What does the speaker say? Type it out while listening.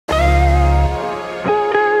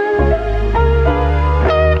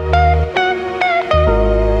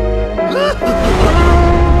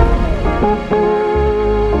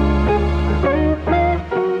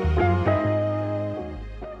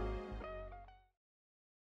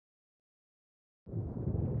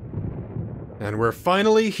And we're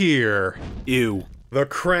finally here. Ew. The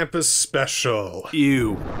Krampus special.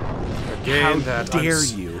 Ew. A game How that dare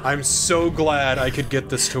you? I'm so glad I could get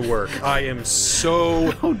this to work. I am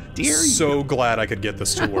so glad I could get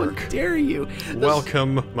this to work. How dare you?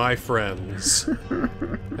 Welcome, my friends.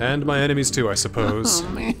 And my enemies too, I suppose. Oh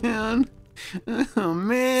man. Oh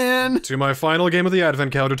man. To my final game of the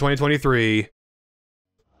Advent Calendar 2023.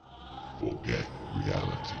 Forget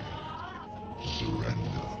reality.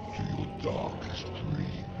 Surrender to your darkest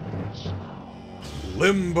dreams.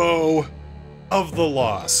 Limbo of the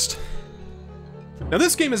Lost. Now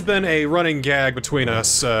this game has been a running gag between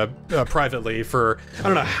us, privately for I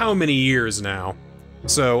don't know how many years now.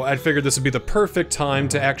 So I figured this would be the perfect time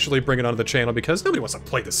to actually bring it onto the channel because nobody wants to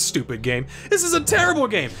play this stupid game. This is a terrible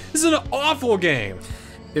game! This is an awful game!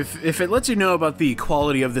 If it lets you know about the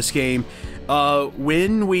quality of this game,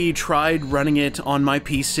 when we tried running it on my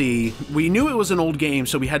PC, we knew it was an old game,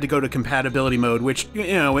 so we had to go to compatibility mode, which,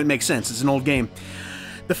 you know, it makes sense, it's an old game.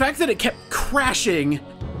 The fact that it kept crashing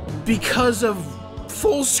because of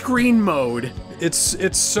full screen mode.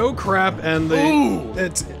 It's so crap, and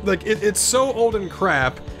it's so old and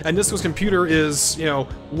crap, and this computer is, you know,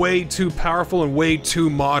 way too powerful and way too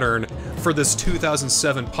modern for this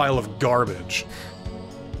 2007 pile of garbage.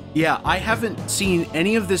 Yeah, I haven't seen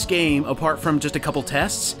any of this game apart from just a couple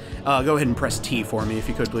tests. Go ahead and press T for me if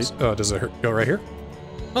you could, please. Oh, does it go right here?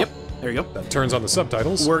 Yep, there you go. That turns on the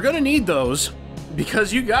subtitles. We're gonna need those,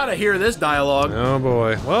 because you gotta hear this dialogue. Oh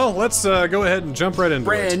boy. Well, let's go ahead and jump right into it.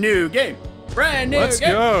 Brand new game! Brand new game! Let's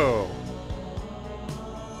go!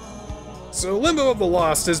 So, Limbo of the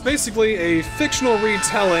Lost is basically a fictional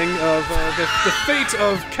retelling of the fate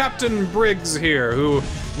of Captain Briggs here, who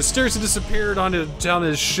mysteriously disappeared on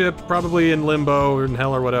his ship, probably in Limbo or in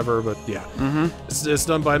Hell or whatever, but yeah. It's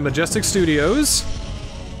done by Majestic Studios.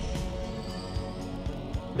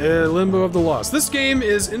 Limbo of the Lost. This game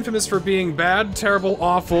is infamous for being bad, terrible,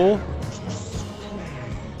 awful,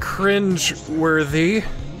 cringe-worthy.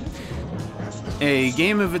 A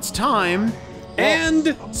game of its time.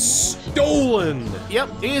 And stolen! Yep,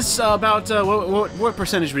 it's about, what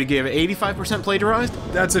percentage would you give it? 85% plagiarized?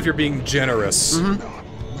 That's if you're being generous.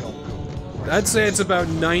 I'd say it's about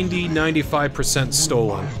 90–95%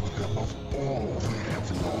 stolen.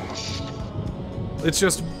 It's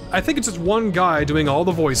just, I think it's just one guy doing all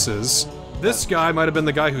the voices. This guy might have been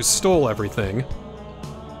the guy who stole everything.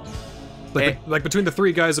 Like between the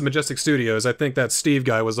three guys at Majestic Studios, I think that Steve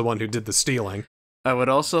guy was the one who did the stealing. I would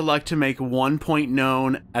also like to make one point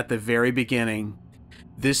known at the very beginning.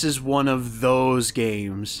 This is one of those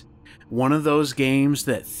games. One of those games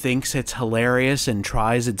that thinks it's hilarious and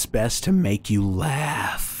tries its best to make you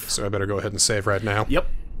laugh. So I better go ahead and save right now. Yep.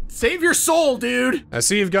 Save your soul, dude! I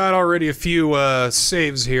see you've got already a few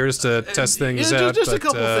saves here just to test things out. Just a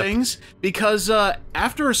couple things, because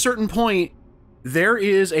after a certain point, there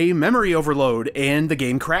is a memory overload and the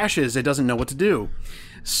game crashes. It doesn't know what to do.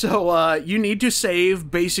 So, you need to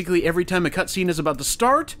save basically every time a cutscene is about to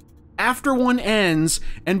start, after one ends,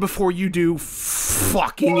 and before you do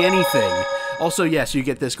fucking anything. Also, yes, you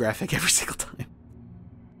get this graphic every single time.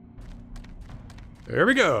 There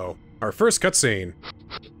we go. Our first cutscene.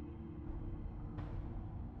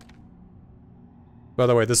 By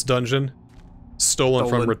the way, this dungeon, stolen.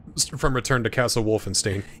 From Return to Castle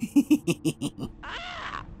Wolfenstein.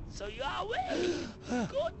 Ah, so you are awake.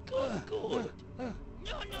 Good.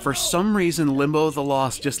 For some reason, Limbo of the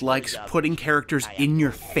Lost just likes putting characters in your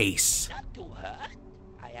face.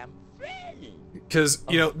 Because,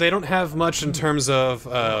 you know, they don't have much in terms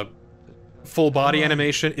of full body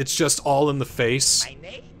animation, it's just all in the face.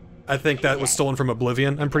 I think that was stolen from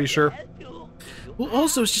Oblivion, I'm pretty sure. Well,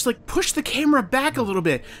 also, it's just like, push the camera back a little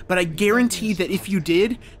bit, but I guarantee that if you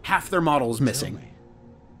did, half their model is missing.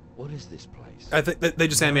 What is this place? I think they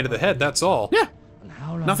just animated the head, that's all. Yeah.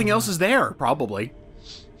 Nothing else is there, probably.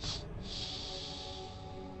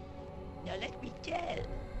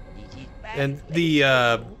 And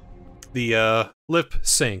the lip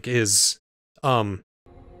sync is, not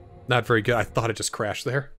very good. I thought it just crashed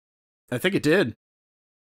there. I think it did.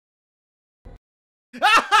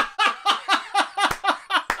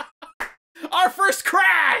 Our first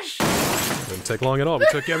crash! Didn't take long at all. We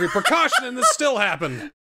took every precaution and this still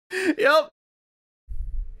happened. Yep.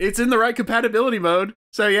 It's in the right compatibility mode.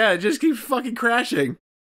 So yeah, it just keeps fucking crashing.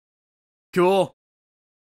 Cool.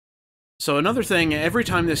 So another thing, every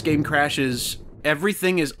time this game crashes,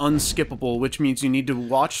 everything is unskippable, which means you need to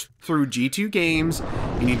watch through G2 Games,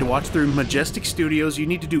 you need to watch through Majestic Studios, you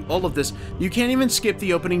need to do all of this. You can't even skip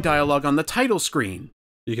the opening dialogue on the title screen.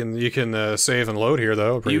 You can save and load here,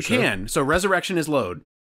 though. You can. So Resurrection is load.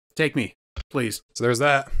 Take me, please. So there's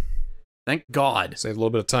that. Thank God. Saved a little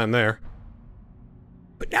bit of time there.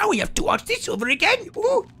 But now we have to watch this over again.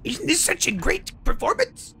 Ooh, isn't this such a great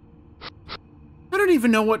performance? I don't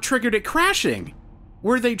even know what triggered it crashing.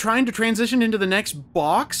 Were they trying to transition into the next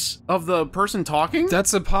box of the person talking?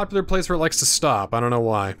 That's a popular place where it likes to stop. I don't know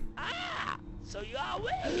why. So you are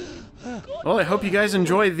awake. Good. Well, I hope you guys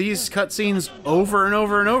enjoy these cutscenes over and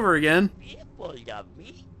over and over again. People of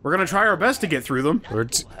me. We're gonna try our best to get through them.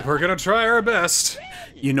 We're gonna try our best.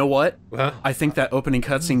 You know what? Huh? I think that opening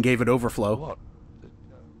cutscene gave it overflow. What?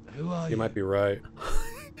 Who are You you? might be right.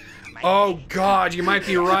 Oh God, you might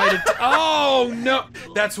be right. Oh no,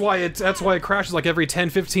 that's why it crashes like every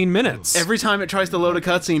 10-15 minutes. Every time it tries to load a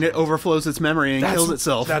cutscene, it overflows its memory and kills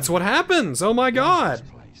itself. That's what happens. Oh my God.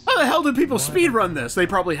 How the hell did people speedrun this? They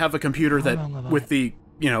probably have a computer that, with the,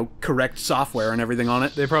 you know, correct software and everything on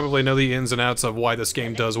it. They probably know the ins and outs of why this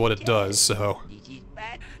game does what it does. So. This is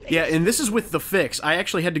bad. Yeah, and this is with the fix. I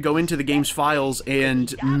actually had to go into the game's files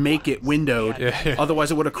and make it windowed. Yeah. Otherwise,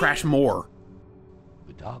 it would have crashed more.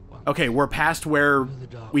 The dark one. Okay, we're past where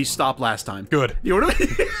we stopped last time. Good. You know what I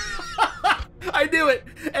mean? I knew it.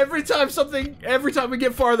 Every time we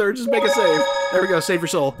get farther, just make a save. There we go. Save your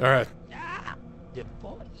soul. All right. The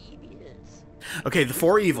four evils. Okay, the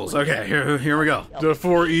 4 evils. Okay, here we go. The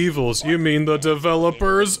 4 evils. You mean the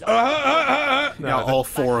developers? Now No, all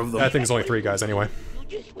 4 of them. I think it's only 3 guys anyway.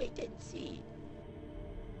 You just wait and see.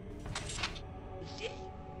 You see?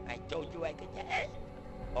 I told you I could help.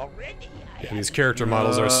 Already I Yeah, these character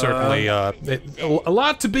models are certainly a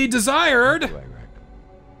lot to be desired.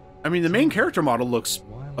 I mean, the main character model looks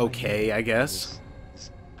Why am okay, I guess.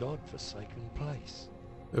 This godforsaken place.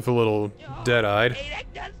 If a little dead-eyed. Eric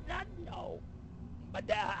does not know. But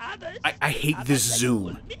there are others. I hate this others that zoom.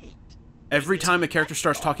 will meet. Every time a character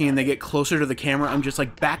starts talking and they get closer to the camera, I'm just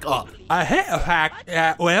like, back up. I hate the fact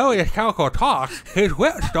that when his character talks, his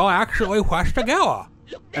lips don't actually press together.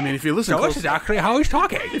 I mean, if you listen So this is actually how he's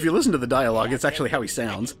talking. if you listen to the dialogue, it's actually how he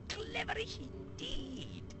sounds. Cleverish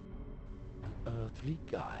indeed. Earthly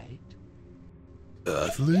guide.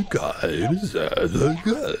 Earthly guides, earthly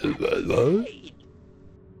guides.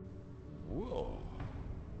 Whoa.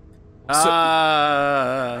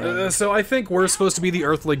 So I think we're supposed to be the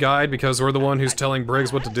earthly guide because we're the one who's telling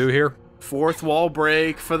Briggs what to do here. Fourth wall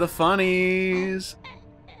break for the funnies.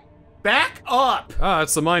 Back up! Ah,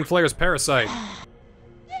 it's the Mind Flayer's parasite.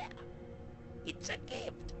 It's a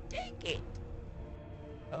gift. Take it.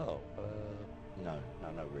 Oh, no,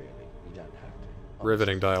 really. You don't have to.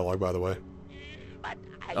 Riveting dialogue, by the way. But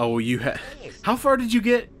I Oh, you How far did you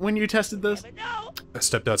get when you tested this? never know. I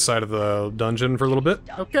stepped outside of the dungeon for a little bit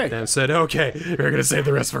Okay. and said, "Okay, we're gonna save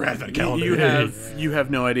the rest for Advent calendar." You have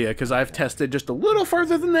no idea, because I've tested just a little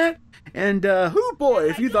further than that. And, hoo boy,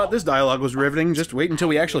 if you thought this dialogue was riveting, just wait until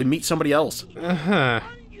we actually meet somebody else. Uh-huh.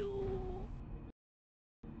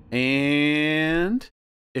 And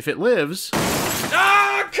if it lives...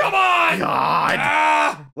 Ah, come on! God!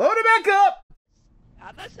 Ah! Load it back up!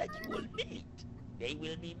 Others that you will meet, they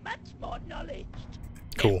will be much more knowledge.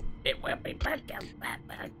 Cool. It will be much more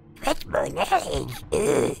knowledge. I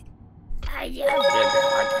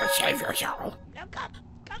want to save your soul. Now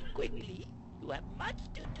come quickly. You have much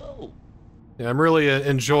to do. Yeah, I'm really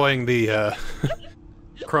enjoying the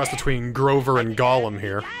cross between Grover and Gollum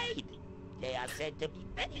here. They are said to be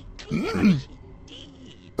very cleverish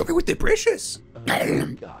indeed. Look with the precious.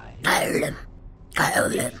 Earthly guide.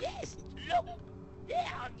 Yes, look, they're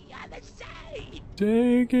on the other side.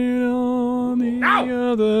 Take it on the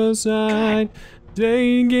other side.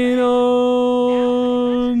 Take it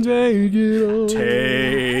on. Take it on.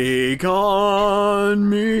 Take on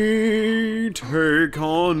me, take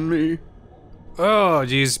on me. Oh,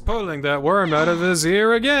 he's pulling that worm out of his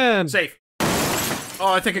ear again. Safe.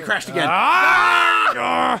 Oh, I think it crashed again.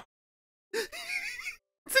 Ah!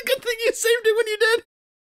 It's a good thing you saved it when you did.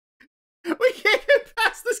 We can't get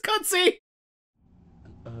past this cutscene.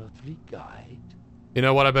 An earthly guide. You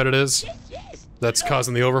know what I bet it is? Yes, That's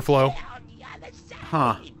causing the overflow. they're on the other side.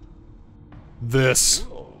 Huh. This.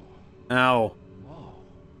 Ow. Whoa.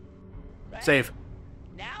 Right. Save.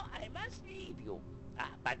 Now I must leave you.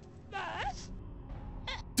 But first,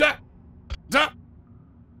 Da! Da!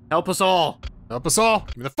 Help us all. Help us all.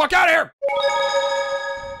 Get me the fuck out of here!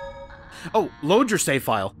 Oh, load your save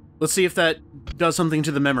file. Let's see if that does something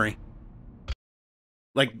to the memory.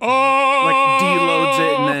 Like deloads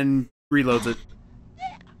it and then reloads it.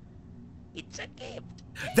 it's a gift.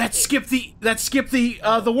 That skipped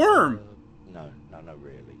the worm. No,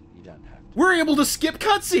 really. You don't have to. We're able to skip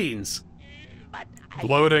cutscenes. But I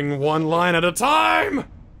Loading one line at a time!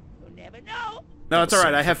 you never know. No, it's all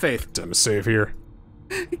right. I have faith. Damn save here.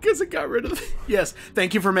 Because it got rid of. Yes.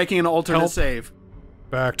 Thank you for making an alternate Help. save.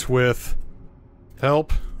 Backed with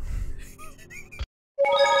help.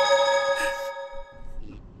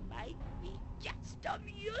 It might be just of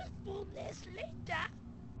usefulness later.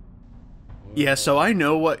 Yeah. So I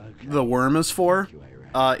know what the worm is for.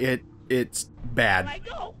 It's I bad.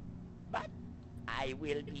 go, but I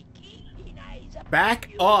will be keeping eyes upon Back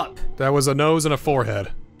you. up. That was a nose and a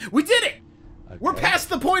forehead. We did it. We're past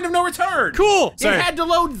the point of no return. Cool! It Say- had to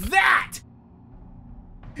load that.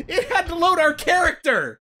 It had to load our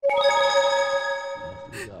character.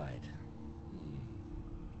 Earthly guide.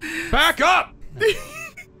 Back up!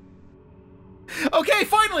 Okay,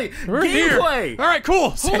 finally. We're here. Gameplay. Alright,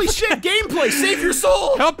 cool. Holy shit, gameplay. Save your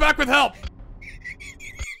soul. Help back with help!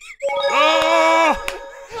 Oh!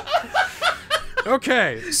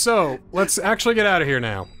 Okay, so let's actually get out of here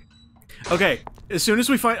now. Okay, as soon as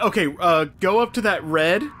we find... Okay, go up to that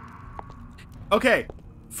red. Okay,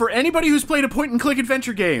 for anybody who's played a point-and-click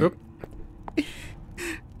adventure game... Oop.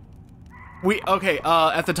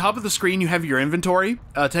 At the top of the screen you have your inventory.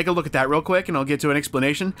 Take a look at that real quick and I'll get to an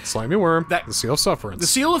explanation. Slimy worm. That- the seal of sufferance. The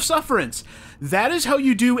Seal of Sufferance. That is how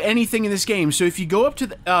you do anything in this game. So if you go up to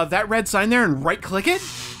that red sign there and right-click it,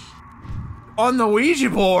 on the Ouija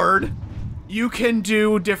board, you can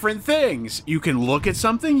do different things. You can look at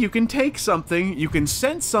something, you can take something, you can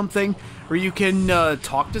sense something, or you can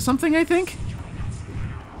talk to something, I think?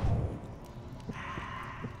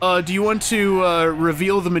 Do you want to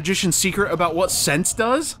reveal the magician's secret about what sense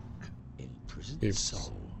does? Imprisoned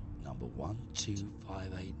soul number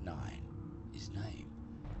 12589. His name,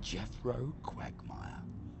 Jethro Quagmire.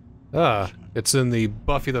 Ah, it's in the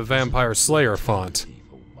Buffy the Vampire Slayer font.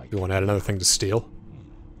 You want to add another thing to steal?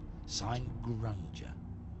 Signed Grunger.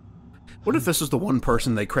 What if this was the one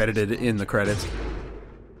person they credited in the credits?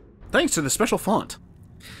 Thanks to the special font.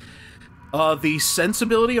 The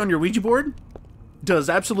sensibility on your Ouija board does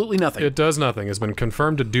absolutely nothing. It does nothing. It's been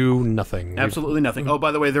confirmed to do nothing. Absolutely nothing. Oh,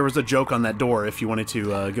 by the way, there was a joke on that door if you wanted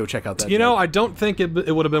to go check out that You know, joke. I don't think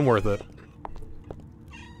it would have been worth it.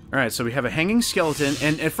 Alright, so we have a hanging skeleton,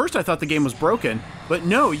 and at first I thought the game was broken, but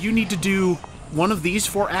no, you need to do one of these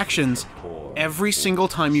 4 actions every single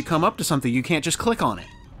time you come up to something. You can't just click on it.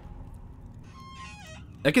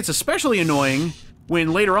 That gets especially annoying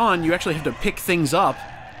when later on you actually have to pick things up,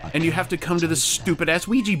 and you have to come to this stupid-ass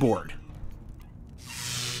Ouija board.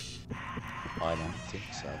 I don't think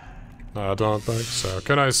so. I don't think so.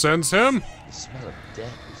 Can I sense him? The smell of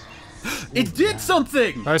death is... It did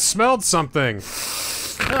something! I smelled something.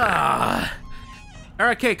 Ah.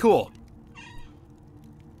 Alright, okay, cool.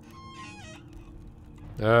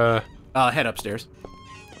 Head upstairs.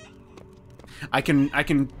 I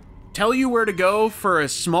can tell you where to go for a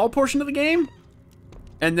small portion of the game,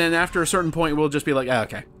 and then after a certain point we'll just be like, ah,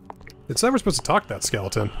 okay. It's never supposed to talk, that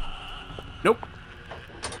skeleton. Nope.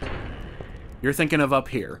 You're thinking of up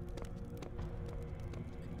here.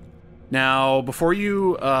 Now, before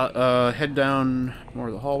you head down more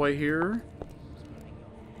of the hallway here,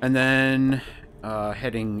 and then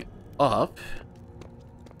heading up,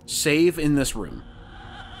 save in this room.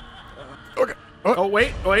 Okay. Oh,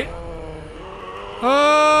 wait.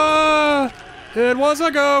 It was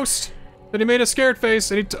a ghost. Then he made a scared face,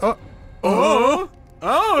 and he Oh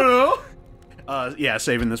no! Yeah,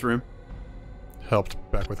 save in this room. helped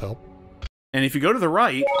back with help. And if you go to the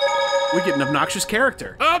right, we get an obnoxious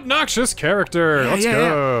character. Obnoxious character. Let's Yeah.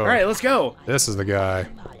 go. All right, let's go. This is the guy.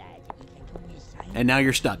 And now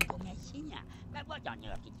you're stuck. But what on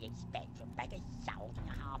earth did you expect from like a soul and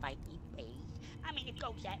a half empty piece? I mean, of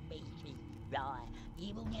course that beast is right.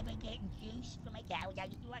 He will never get juice from a cow that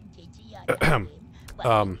he wanted to.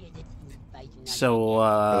 So,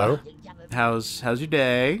 Hello? how's your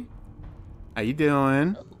day? How you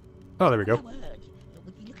doing? Oh, there we go.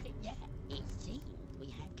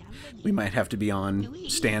 We might have to be on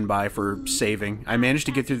standby for saving. I managed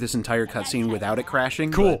to get through this entire cutscene without it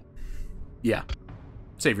crashing. Cool. but yeah.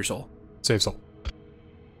 Save your soul. Save soul.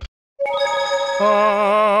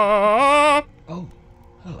 Oh,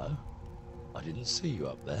 hello. I didn't see you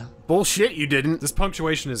up there. Bullshit, you didn't. This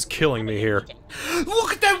punctuation is killing me here.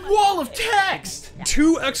 Look at that wall of text!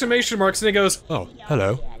 2 exclamation marks and it goes, oh,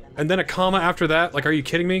 hello. And then a comma after that? Like, are you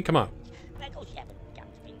kidding me? Come on.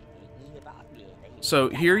 So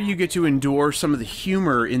here you get to endure some of the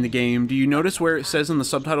humor in the game. Do you notice where it says in the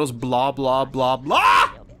subtitles, blah, blah, blah,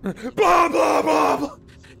 blah? Blah, blah, blah, blah.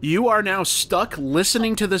 You are now stuck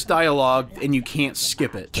listening to this dialogue, and you can't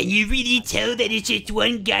skip it. Can you really tell that it's just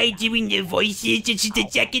one guy doing the voices? This is the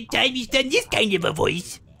second time he's done this kind of a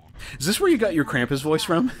voice. Is this where you got your Krampus voice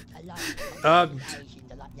from? I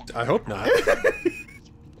hope not.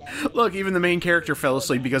 Look, even the main character fell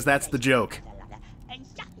asleep because that's the joke. And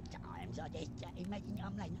sometimes I just imagine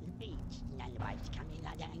I'm laying on the beach. And the waves come in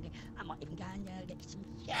like that. And I might even go and get some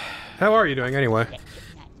shower. How are you doing anyway?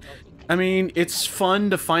 I mean, it's fun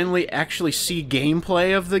to finally actually see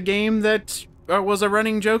gameplay of the game that was a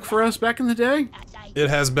running joke for us back in the day. It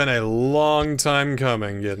has been a long time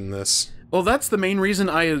coming getting this. Well, that's the main reason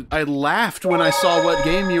I laughed when I saw what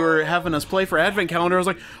game you were having us play for Advent Calendar. I was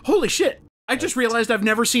like, holy shit, I just realized I've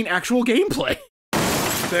never seen actual gameplay.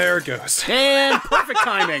 There it goes. And perfect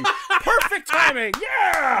timing. Perfect timing,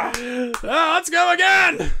 yeah! Oh, let's go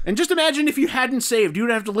again! And just imagine if you hadn't saved, you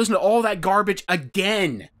would have to listen to all that garbage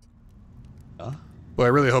again. Well, I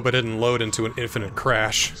really hope I didn't load into an infinite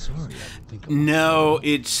crash. Sorry, I didn't think of No,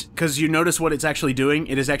 it's because you notice what it's actually doing.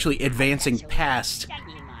 It is actually advancing past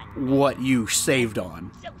what you saved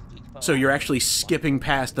on. So you're actually skipping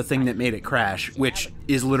past the thing that made it crash, which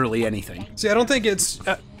is literally anything. See, I don't think it's...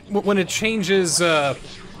 when it changes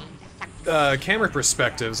camera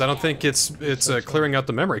perspectives, I don't think it's clearing out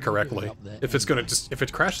the memory correctly. If it's gonna just... if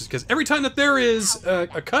it crashes, because every time that there is a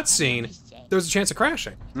cutscene, there's a chance of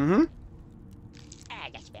crashing. Mm-hmm.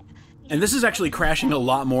 And this is actually crashing a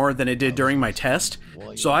lot more than it did during my test,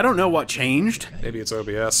 so I don't know what changed. Maybe it's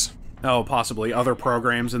OBS. Oh, possibly. Other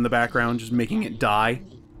programs in the background just making it die.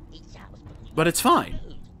 But it's fine.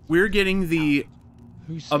 We're getting the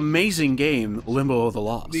amazing game, Limbo of the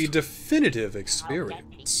Lost. The definitive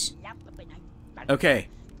experience. Okay.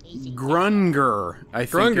 Grunger, I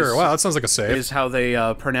think Grunger, wow, that sounds like a save. is how they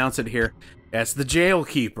pronounce it here. That's the jail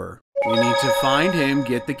keeper. We need to find him,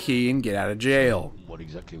 get the key, and get out of jail. what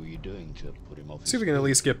exactly were you doing to put him off? See if we can at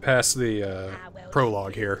least get past the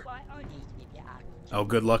prologue here. Oh,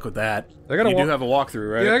 good luck with that. I gotta you do walk- have a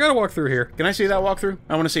walkthrough, right? Yeah, I gotta walk through here. Can I see that walkthrough?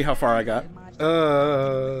 I want to see how far I got.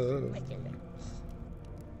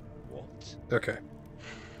 Okay.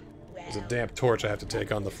 There's a damp torch I have to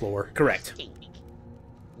take on the floor. Correct.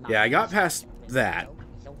 Yeah, I got past that.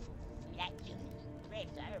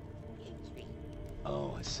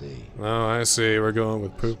 Oh, I see. Oh, I see. We're going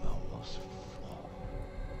with poop. Smell loss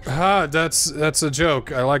of floor. Ah, that's a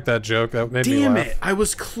joke. I like that joke. That made me Damn laugh. it! I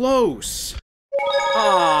was close.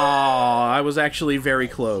 Aw, I was actually very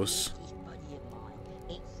close.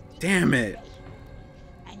 Damn it.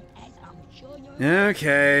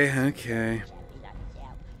 Okay, okay.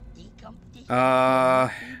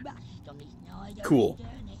 Cool.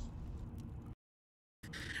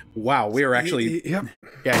 Wow, we are actually... Yep.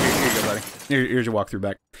 Yeah, here you go, buddy. Here's your walkthrough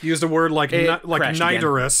back. Used a word like It like crashed again.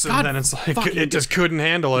 niterous, God and then it's like fucking it just couldn't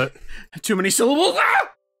handle it. Too many syllables? Ah!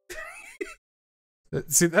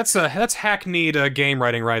 See, that's hackneyed game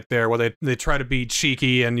writing right there, where they try to be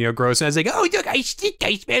cheeky and gross, and it's like, oh look, I stink,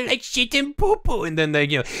 I smell like shit and poo-poo, and then they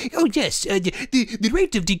oh yes, the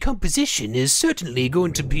rate of decomposition is certainly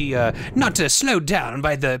going to be not slowed down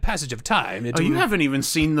by the passage of time. Oh, you haven't even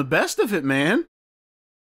seen the best of it, man.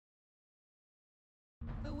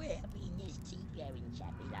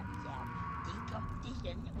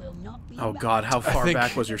 Oh god, how far think-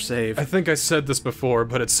 back was your save? I think I said this before,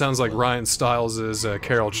 but it sounds like Ryan Stiles'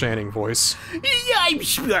 Carol Channing voice. I'm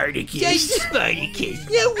Spartacus. Spartacus.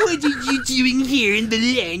 Now what are you doing here in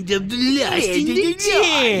the land of the lost and the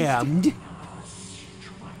damned?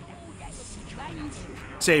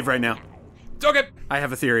 Save right now. Okay. I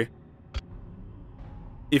have a theory.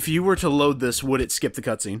 If you were to load this, would it skip the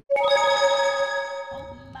cutscene?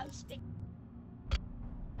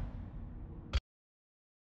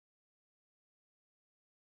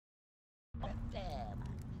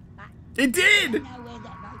 It did!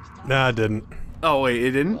 Nah, I didn't. Oh wait,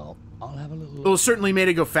 it didn't? Well, I'll have a little Well, it certainly made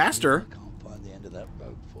it go faster. I can't find the end of that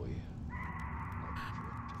rope for you.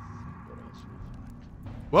 What else will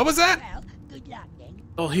find? What was that?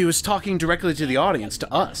 Oh, he was talking directly to the audience,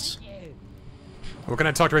 to us. Well, can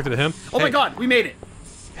I talk directly to him? Oh my god, we made it!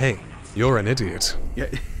 Hey, you're an idiot. Yeah.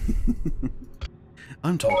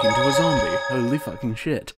 I'm talking to a zombie. Holy fucking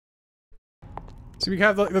shit. So we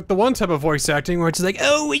have the one type of voice acting where it's like,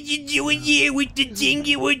 Oh, what you doing here with the thing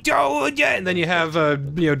you were told? and then you have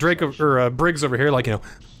Drake or Briggs over here, like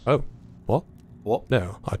oh, what? What?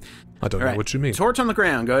 No, I don't know Alright, what you mean. torch on the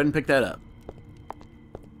ground. Go ahead and pick that up.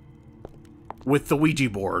 With the Ouija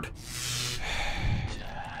board.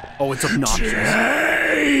 Oh, it's obnoxious.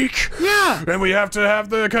 Jake! Yeah! And we have to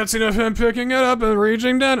have the cutscene of him picking it up and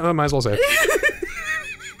reaching down. Oh, might as well say.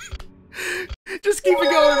 Just keep it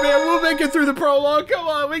going, man. We'll make it through the prologue. Come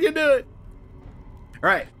on, we can do it.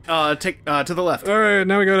 Alright, take, to the left. Alright,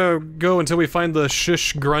 now we gotta go until we find the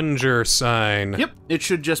Shish Grunger sign. Yep, it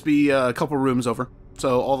should just be a couple rooms over.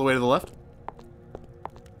 So, all the way to the left.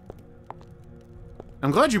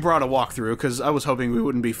 I'm glad you brought a walkthrough, because I was hoping we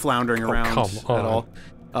wouldn't be floundering around at all.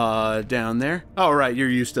 Down there. Oh, right, you're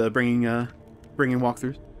used to bringing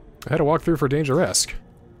walkthroughs. I had a walkthrough for Danger-esque.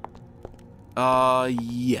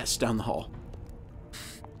 Yes, down the hall.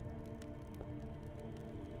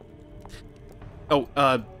 Oh,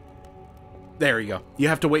 there you go. You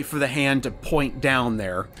have to wait for the hand to point down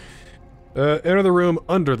there. Enter the room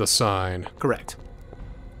under the sign. Correct.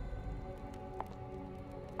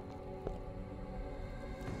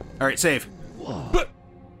 Alright, save. But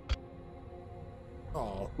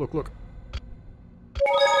oh, look.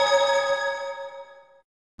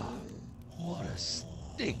 What a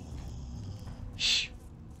stink. Shh.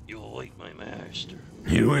 You awake my master.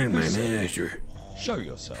 You ain't my master. Show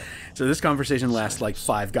yourself. So this conversation lasts like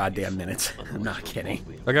 5 goddamn minutes. I'm not kidding.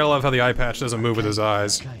 I gotta love how the eye patch doesn't move with his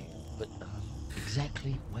eyes. Okay, but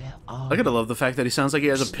exactly where are I gotta love the fact that he sounds like he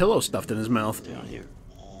has a pillow stuffed in his mouth. Down here.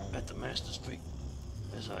 At the master's feet.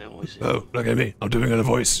 As I always say. Oh, look at me. I'm doing a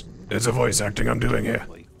voice. It's a voice acting I'm doing here.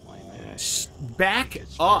 Awake my master. Back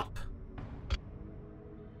up.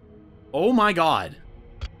 Oh my god.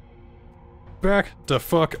 Back the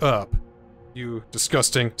fuck up. You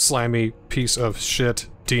disgusting, slimy piece of shit,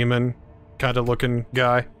 demon kind of looking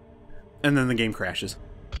guy. And then the game crashes.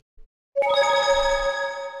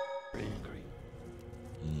 Angry.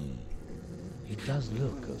 He does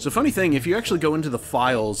look. So funny thing, if you actually go into the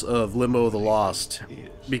files of Limbo the Lost,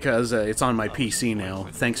 because it's on my PC now,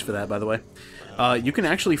 thanks for that, by the way, you can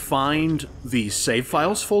actually find the save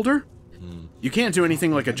files folder. You can't do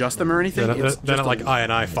anything like adjust them or anything. They're not like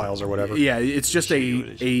INI files or whatever. Yeah, it's just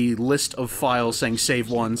a list of files saying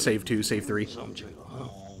save 1, save 2, save 3. Some jail, huh?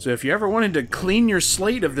 So if you ever wanted to clean your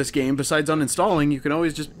slate of this game besides uninstalling, you can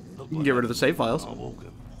always just get rid of the save files. I woke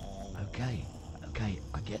him. Okay,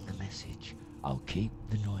 I get the message. I'll keep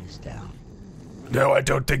the noise down. No, I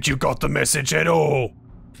don't think you got the message at all.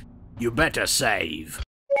 You better save.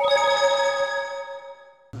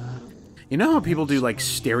 You know how people do like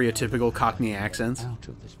stereotypical Cockney accents? Out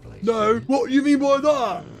of this place. No, what do you mean by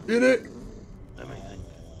that? In it? Let me think.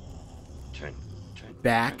 Turn.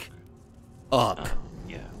 Back up.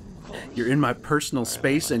 Yeah, of course. You're in my personal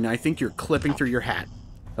space, and I think you're clipping through your hat.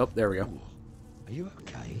 Oh, there we go. Are you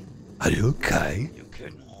okay? Are you okay? You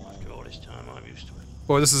kidding? After all this time, I'm used to it.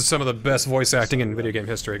 Boy, this is some of the best voice acting in video game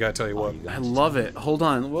history, I gotta tell you what. I love it. Hold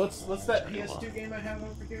on. What's that PS2 game I have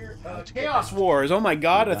over here? Chaos Wars. Oh my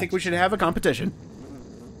god, I think we should have a competition.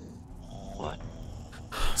 What?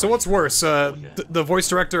 So what's worse, the voice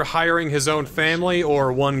director hiring his own family,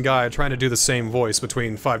 or one guy trying to do the same voice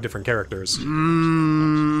between 5 different characters?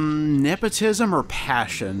 Nepotism or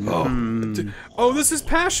passion? Oh, this is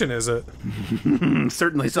passion, is it?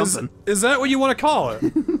 Certainly something. Is that what you want to call it?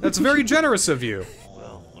 That's very generous of you.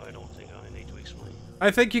 Well, I don't think I need to explain.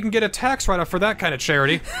 I think you can get a tax write-off for that kind of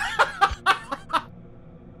charity.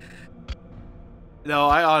 No,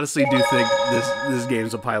 I honestly do think this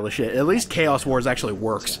game's a pile of shit. At least Chaos Wars actually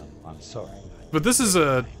works. I'm sorry. But this is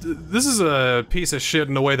a piece of shit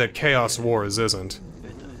in a way that Chaos Wars isn't.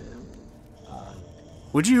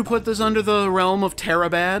 Would you put this under the realm of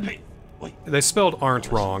Terabad? Hey, wait. They spelled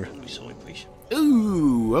aren't wrong. Don't be so impatient.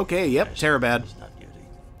 Ooh, okay, yep, Terabad. It's not yet either.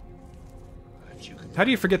 Perhaps you can How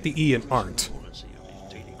do you forget the E in aren't? see of his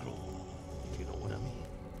daily growth, if you know what I mean.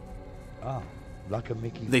 Ah, like a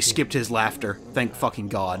Mickey. They skipped his laughter. Thank fucking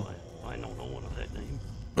God. I know no one of that name.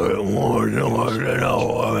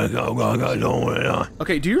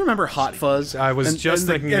 Okay, do you remember Hot Fuzz? I was just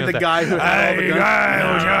thinking and of the that. guy who had all the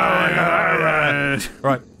guns.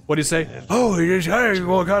 Right, what do you say? Oh, he just had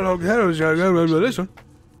what kind of this one?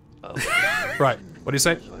 Right, what do you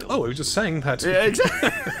say? Oh, he was just saying that. Yeah, exactly.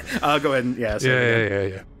 Go ahead and yeah. say it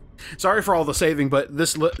again. Yeah. Sorry for all the saving, but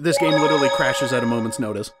this game literally crashes at a moment's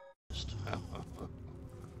notice.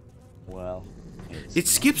 Well, It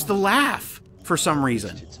skips the laugh for some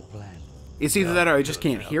reason. it's a plan. It's either that or I just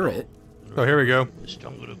can't hear it. Oh, here we go. The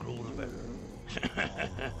stronger the grow, the better.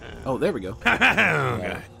 Oh, there we go.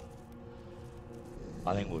 I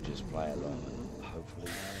think we'll just play along and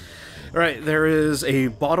hopefully. All right, there is a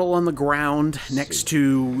bottle on the ground next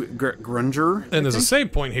to Grunger. And there's a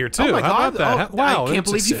save point here too. Oh my How God. about that? Oh, Wow, I can't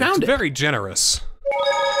believe you found it. Very generous.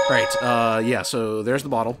 Right, yeah, so there's the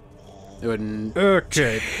bottle. Go ahead and...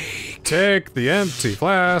 Okay. Take the empty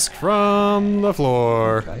flask from the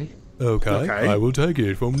floor. Okay. Okay, Okay. I will take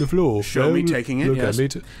it from the floor. Show me taking it, Look yes.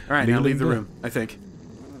 at me. All right, now leave the room, I think.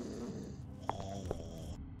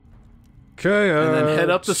 Okay, And then head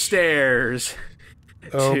up the stairs.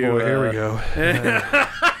 Oh to, boy, here we go.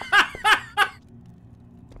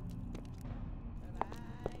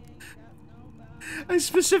 I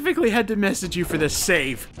specifically had to message you for this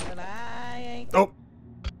save. Oh,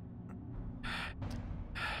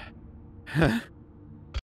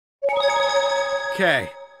 Okay,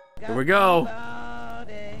 here we go.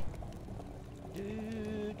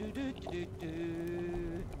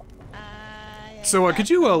 So, could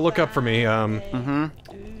you look up for me,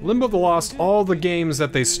 Limbo of the Lost, all the games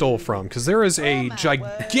that they stole from, because there is a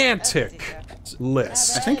gigantic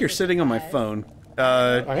list. I think you're sitting on my phone.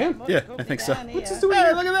 I am? Yeah, I think so. What's this doing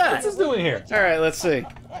here? Look at that! What's this doing here? Alright, let's see.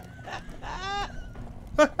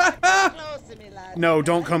 No,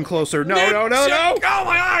 don't come closer. No, no, no, no! Oh,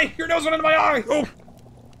 my eye! Your nose went into my eye! Oh!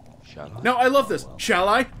 Shall I? No, I love this. Shall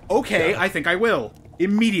I? Okay, I think I will.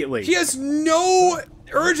 Immediately. He has no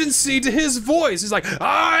urgency to his voice. He's like,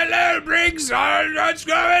 "I little Briggs, what's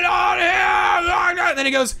going on here?" And then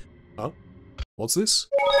he goes, "Oh, what's this?"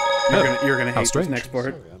 You're gonna hate this strange. next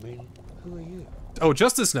part. Sorry, I mean, who are you? Oh,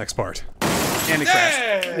 just this next part. And it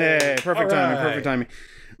crashed. Hey, perfect timing, Alright. perfect timing.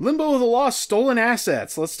 Limbo of the Lost, stolen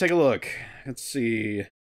assets. Let's take a look. Let's see.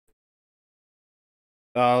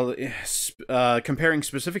 Comparing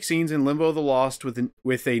specific scenes in Limbo of the Lost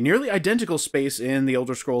with a nearly identical space in The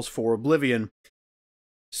Elder Scrolls IV Oblivion.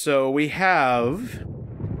 So we have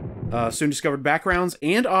soon discovered backgrounds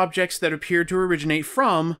and objects that appear to originate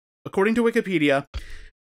from, according to Wikipedia,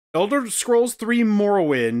 Elder Scrolls III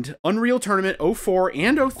Morrowind, Unreal Tournament 04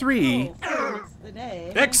 and 03.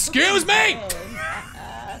 Excuse me!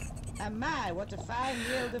 My, what a fine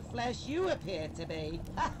yield of flesh you appear to be.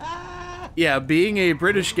 Yeah, being a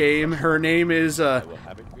British game, her name is,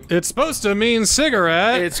 It's supposed to mean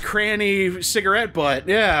cigarette. it's Cranny Cigarette Butt,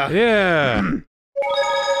 yeah. Yeah.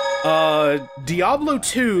 Diablo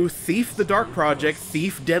 2, Thief the Dark Project,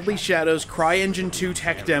 Thief Deadly Shadows, CryEngine 2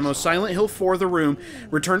 Tech Demo, Silent Hill 4 The Room,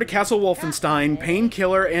 Return to Castle Wolfenstein,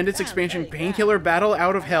 Painkiller and its expansion Painkiller Battle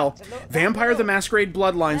Out of Hell, Vampire the Masquerade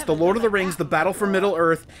Bloodlines, The Lord of the Rings, The Battle for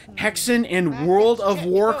Middle-earth, Hexen, and World of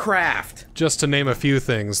Warcraft. Just to name a few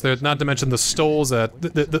things. Not to mention the stills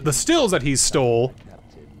that he stole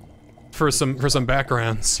for some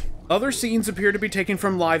backgrounds. Other scenes appear to be taken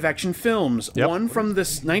from live-action films. Yep. One from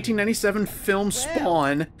this 1997 film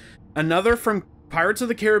Spawn, another from Pirates of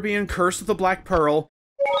the Caribbean Curse of the Black Pearl,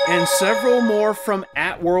 and several more from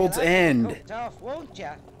At World's End.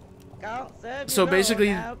 So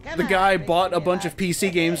basically, the guy bought a bunch of PC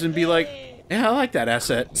games and be like, yeah, I like that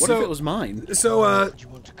asset. What if it was mine? So,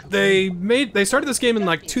 they started this game in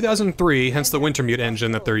like 2003, hence the Wintermute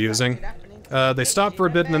engine that they're using. They stopped for a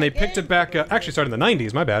bit and then they picked it back up. Actually started in the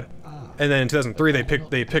 90s, my bad. And then in 2003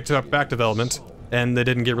 they picked up back development, and they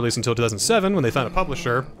didn't get released until 2007 when they found a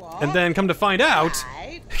publisher. And then come to find out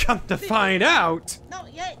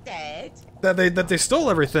Not yet dead. that they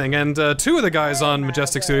stole everything. And two of the guys on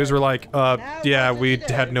Majestic Studios were like, yeah, we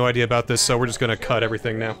had no idea about this, so we're just gonna cut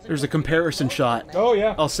everything now. There's a comparison shot. Oh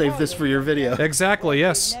yeah. I'll save this for your video. Exactly,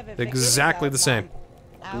 yes. Exactly the same.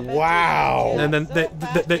 Wow. And then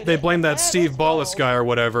they blamed that Steve Ballas guy or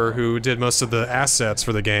whatever who did most of the assets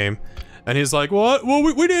for the game. And he's like, what? Well,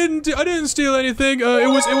 I didn't steal anything. It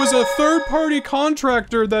was a third-party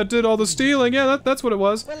contractor that did all the stealing. Yeah, that's what it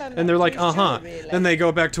was. And they're like, uh-huh. Then they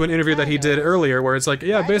go back to an interview that he did earlier where it's like,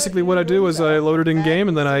 yeah, basically what I do is I load it in game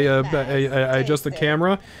and then I adjust the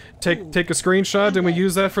camera, take a screenshot, and we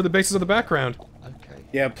use that for the basis of the background.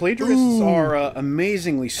 Yeah, plagiarists are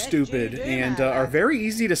amazingly stupid and are very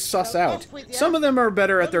easy to suss out. Some of them are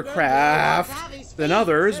better at their craft than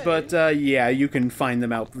others, but yeah, you can find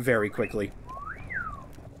them out very quickly.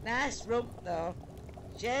 Nice rope, though.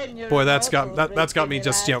 Boy, that's got me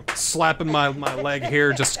just, you know, slapping my leg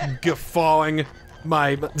here, just guffawing,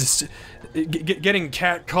 getting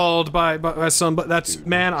catcalled by some, but that's,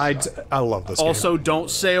 man, I love this game. Also, don't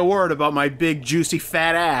say a word about my big, juicy,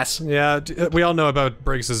 fat ass. Yeah, we all know about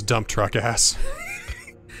Briggs's dump truck ass.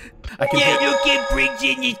 Look at Briggs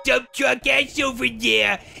in his dump truck ass over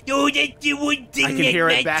there. Oh, that's the one thing I can hear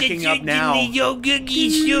it backing up now.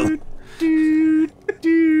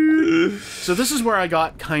 So this is where I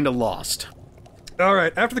got kinda lost.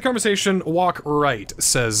 Alright, after the conversation, walk right,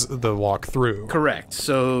 says the walkthrough. Correct.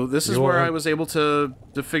 So this is where I was able to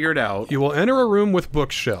figure it out. You will enter a room with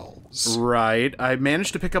bookshelves. Right. I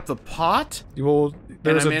managed to pick up the pot. You will.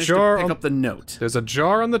 There's and I a managed jar. to pick up the note. There's a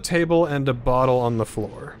jar on the table and a bottle on the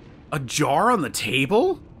floor. A jar on the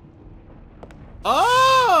table?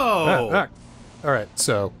 Oh! Alright,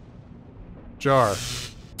 so. Jar.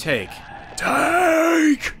 Take.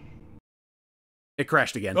 It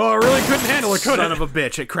crashed again. Oh, I really couldn't handle it, could Son of a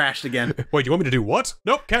bitch, it crashed again. Wait, you want me to do what?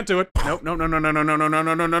 Nope, can't do it. Nope, no.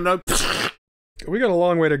 We got a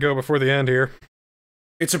long way to go before the end here.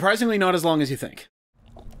 It's surprisingly not as long as you think.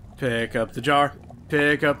 Pick up the jar.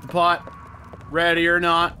 Pick up the pot. Ready or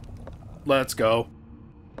not, let's go.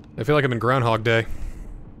 I feel like I'm in Groundhog Day.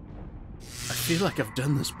 feel like I've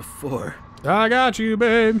done this before. I got you,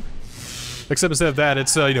 babe. Except instead of that,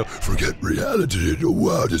 it's, you know, Forget reality in your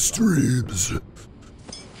wildest dreams.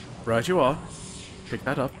 Right you are. Pick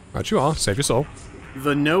that up. right you all, save your soul.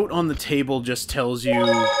 The note on the table just tells you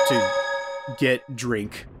to get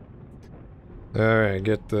drink. Alright,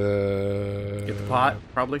 get the... Get the pot,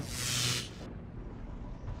 probably.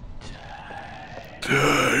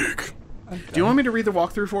 Take. Do you want me to read the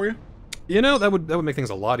walkthrough for you? You know, that would make things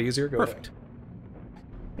a lot easier. Go Perfect.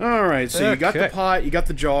 Alright, so you got the Okay. pot, you got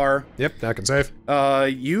the jar. Yep, I can save.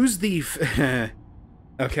 Use the...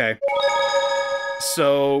 Okay.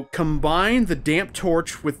 So, combine the damp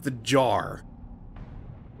torch with the jar.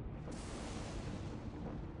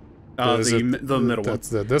 The middle one. That's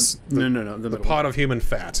the No, the the middle pot of human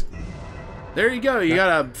fat. one. There you go, you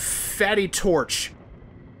got a fatty torch.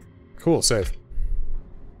 Cool, save.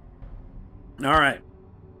 Alright.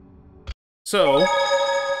 So,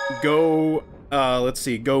 go, let's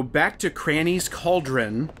see, go back to Cranny's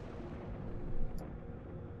Cauldron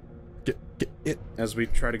Get it. as we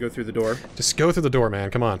try to go through the door. Just go through the door, man.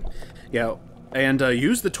 Come on. Yeah, and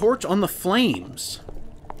use the torch on the flames.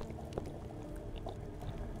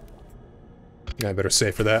 Yeah, I better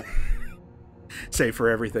save for that. Save for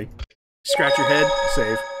everything. Scratch your head,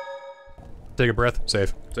 save. Take a breath,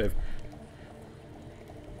 save. Save.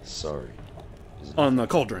 Sorry. On the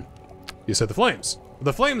cauldron. You said the flames.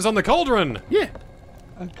 The flames on the cauldron! Yeah.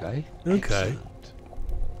 Okay. Okay. Excellent.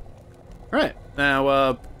 Alright,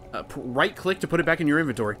 now, right-click to put it back in your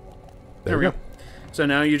inventory. There we go. So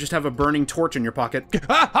now you just have a burning torch in your pocket.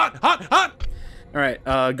 Hot, hot, hot! Alright,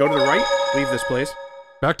 go to the right, leave this place.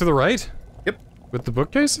 Back to the right? Yep. With the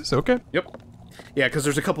bookcases? Okay. Yep. Yeah, because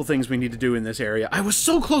there's a couple things we need to do in this area. I was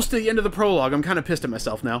so close to the end of the prologue, I'm kind of pissed at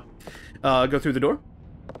myself now. Go through the door.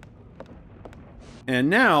 And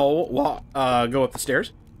now, go up the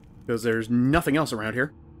stairs. Because there's nothing else around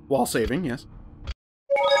here. While saving, yes.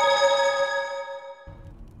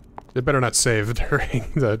 It better not save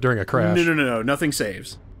during a crash. No, nothing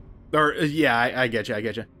saves. Or, yeah, I get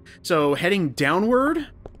you. So, heading downward,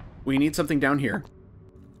 we need something down here.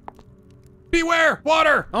 Beware!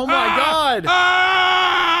 Water! Oh my god!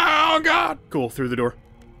 Ah! Oh god! Cool, through the door.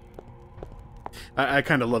 I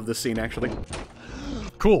kind of love this scene, actually.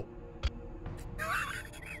 Cool.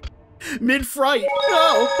 Mid-fright!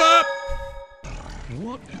 No!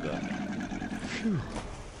 What the?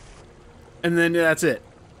 And then that's it.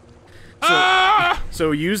 So, Ah!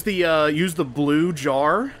 so use the blue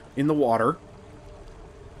jar in the water.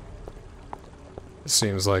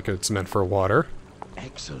 Seems like it's meant for water.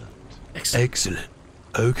 Excellent. Excellent.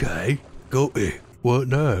 Okay. Got it. What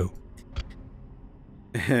now?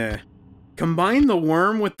 Combine the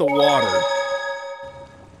worm with the water.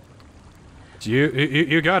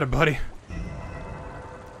 You got it, buddy.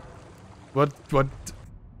 What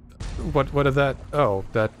did that... Oh,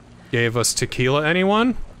 that gave us tequila,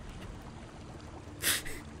 anyone?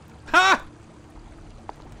 Ha!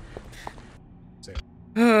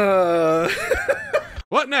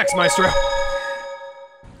 What next, Maestro?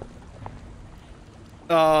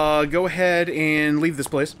 Go ahead and leave this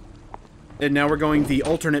place. And now we're going the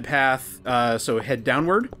alternate path, so head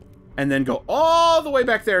downward, and then go all the way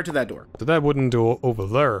back there to that door. So that wouldn't do over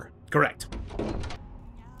there. Correct.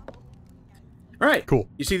 Alright. Cool.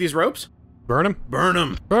 You see these ropes? Burn them? Burn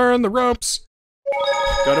them. Burn the ropes!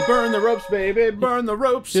 Gotta burn the ropes, baby. Burn the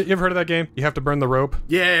ropes. You ever heard of that game? You have to burn the rope.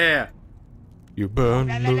 Yeah. You burned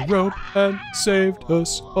the rope and saved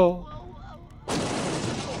us all.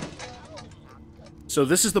 So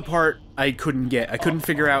this is the part I couldn't get. I couldn't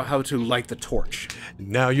figure out how to light the torch.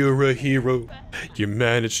 Now you're a hero. You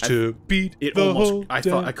managed to beat It the almost... whole I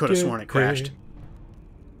thought I could have sworn it crashed.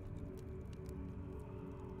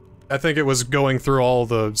 I think it was going through all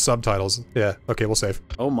the subtitles. Yeah, okay, we'll save.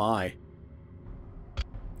 Oh my.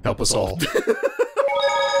 Help us all.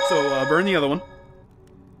 So, burn the other one.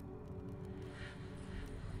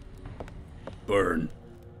 Burn.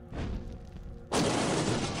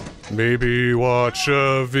 Maybe watch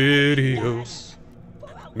a video.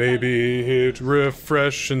 Maybe hit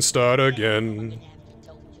refresh and start again.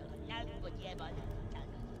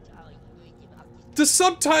 The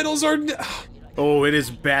subtitles are... Oh, it is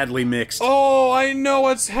badly mixed. Oh, I know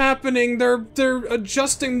what's happening. They're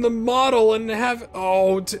adjusting the model and have...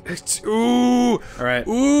 Oh, ooh. Alright.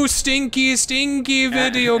 Ooh, stinky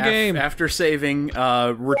video game. After saving,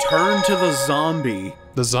 return to the zombie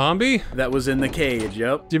The zombie? that was in the cage,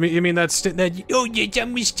 yep. You mean that Oh, yes,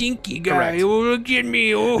 I'm a stinky guy. Correct. Oh, look at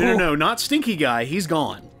me. Oh. No, not Stinky Guy, he's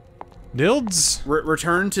gone. Nilds?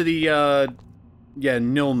 Return to the, yeah,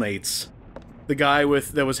 Nilmates. The guy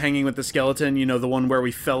that was hanging with the skeleton, you know, the one where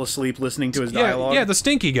we fell asleep listening to his dialogue? Yeah, the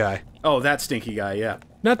stinky guy. Oh, that stinky guy, yeah.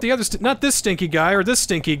 Not the other, not this stinky guy or this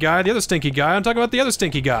stinky guy, the other stinky guy. I'm talking about the other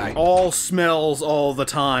stinky guy. All smells all the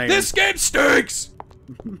time. This game stinks!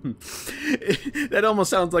 That almost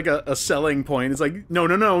sounds like a selling point. It's like, no,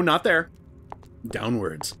 not there.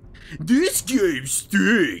 Downwards. This game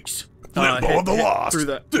stinks. Limbo of the Lost. through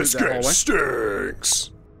This that game hallway.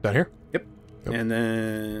 stinks. Down here? Yep. And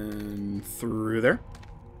then through there.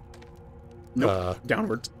 Nope.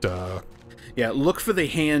 Downwards. Yeah, look for the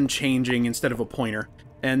hand changing instead of a pointer.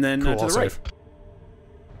 And then Cool, to the I'll right. save.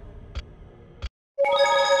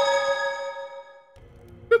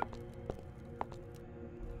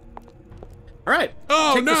 All right.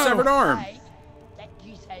 Oh, Take no! the severed arm. Hey, that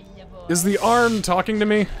you say the voice. Is the arm talking to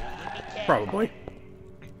me? Probably.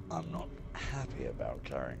 I'm not happy about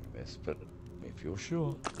carrying this, but if you're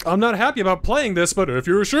sure. I'm not happy about playing this, but if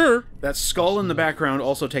you're sure. That skull in the background,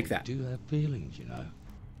 also take that. I do have feelings, you know.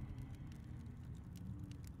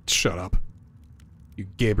 Shut up. You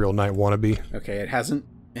Gabriel Knight wannabe. Okay, it hasn't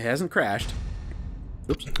crashed.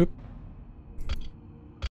 Oops. Oop.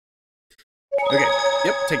 Okay.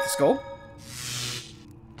 Yep, take the skull.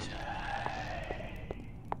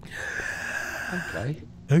 Okay.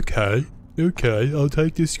 Okay, I'll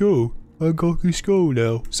take the skull. I got the skull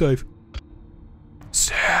now. Save.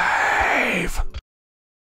 Save!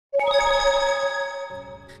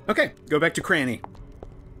 Okay, go back to Cranny.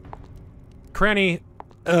 Cranny,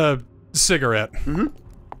 cigarette.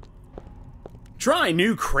 Try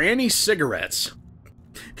new Cranny cigarettes.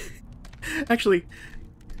 Actually,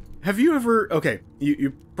 have you ever... Okay,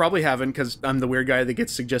 you probably haven't, because I'm the weird guy that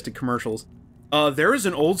gets suggested commercials. There is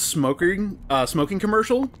an old smoking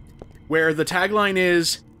commercial where the tagline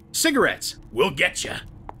is, cigarettes will get ya.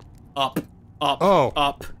 Up, up, Oh.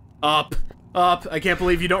 up, up, up. I can't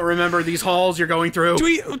believe you don't remember these halls you're going through. Why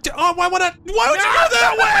would you go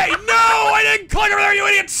that way? No, I didn't click over there, you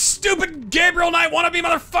idiot, stupid Gabriel Knight wannabe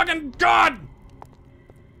motherfucking god!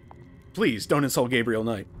 Please, don't insult Gabriel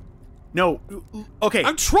Knight. No, okay.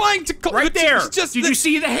 I'm trying to Right there! Just Did you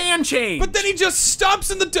see the hand change? But then he just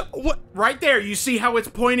stops in the what? Right there, you see how it's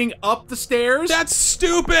pointing up the stairs? That's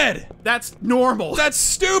stupid! That's normal. That's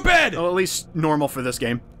stupid! Well, at least normal for this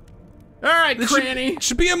game. Alright, Cranny.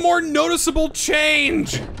 Should be a more noticeable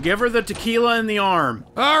change! Give her the tequila in the arm.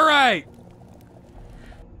 Alright!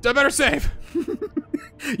 I better save.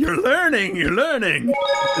 You're learning, you're learning.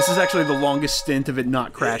 This is actually the longest stint of it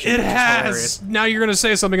not crashing. It which is has! hilarious. Now you're gonna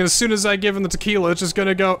say something, and as soon as I give him the tequila, it's just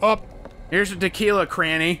gonna go up. Here's the tequila,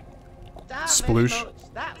 Cranny. That Sploosh. very much.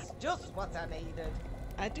 That's just what I needed.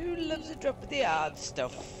 I do love the drop of the hard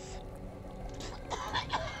stuff.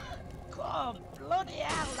 God, bloody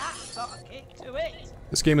hell, that's got a kick to it.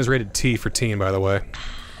 This game is rated T for teen, by the way.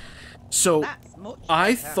 So, That's much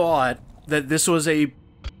I better. thought that this was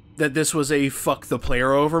a fuck the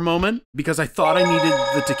player over moment because I thought I needed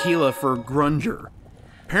the tequila for Grunger.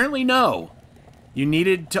 Apparently no. You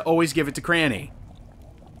needed to always give it to Cranny.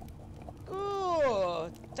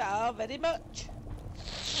 Good. Very much.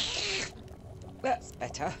 That's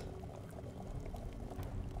better.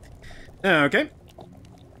 Okay.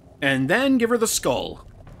 And then give her the skull.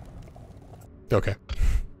 Okay.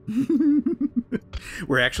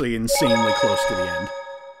 We're actually insanely close to the end.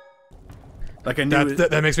 Like I knew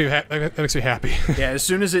That makes me that makes me happy. yeah, as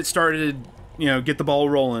soon as it started, you know, get the ball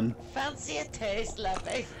rolling. Fancy a taste,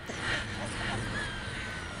 lovely.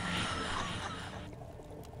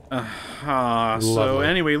 So Lovely.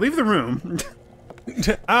 anyway, leave the room.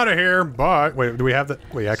 Out of here. Bye. Wait, do we have that?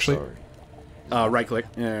 Wait, actually. Sorry. Right click.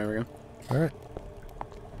 Yeah, there we go. All right.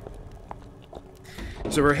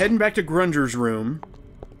 So we're heading back to Grunger's room.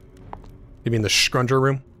 You mean the Scrunger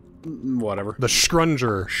room? Whatever. The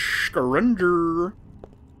Scrunger. Grunger.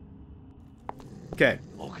 Okay.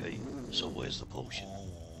 Okay, so where's the potion?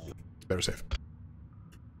 Better save.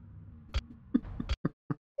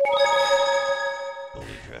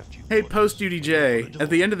 Hey, Post-Duty J, at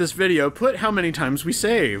the end of this video, put how many times we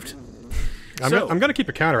saved. I'm gonna keep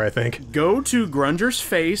a counter, I think. Go to Grunger's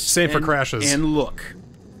face. Same for crashes. And look.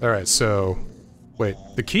 All right. So, wait.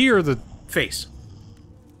 The key or the Face.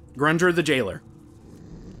 Grunger the jailer.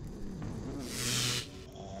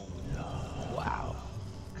 Wow.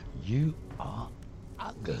 You are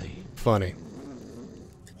ugly. funny?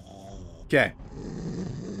 Okay.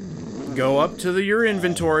 Go up to your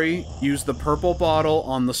inventory, use the purple bottle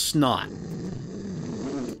on the snot.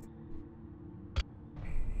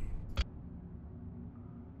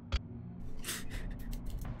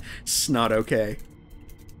 Snot okay.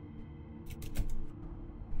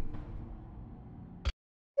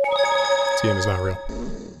 This game is not real.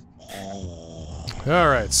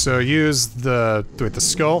 Alright, so use the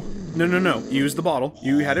skull, No, no, no. Use the bottle.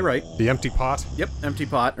 You had it right. the empty pot. Yep, empty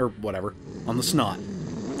pot, or whatever. On the snot.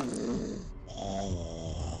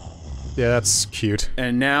 Yeah, that's cute.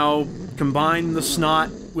 And now, combine the snot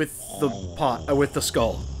with the pot, with the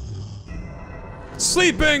skull.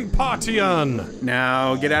 Sleeping Potion!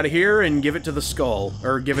 Now, get out of here and give it to the skull.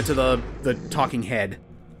 Or give it to the talking head.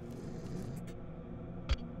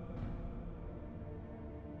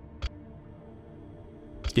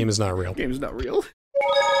 This game is not real. Game is not real.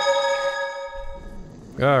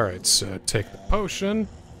 Alright, so take the potion,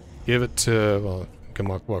 give it to, well, come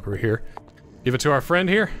walk over here. Give it to our friend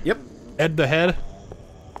here. Yep. Ed the Head.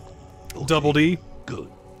 Okay, Double D. Good.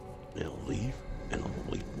 Now leave, and I'll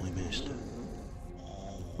wait my master.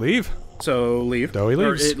 Leave? So, leave. No, he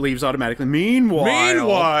leaves. Or it leaves automatically.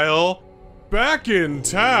 Meanwhile, back in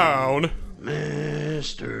town.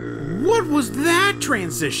 Master. what was that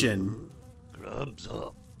transition? Grubs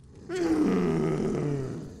up.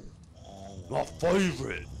 My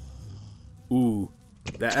favorite. Ooh,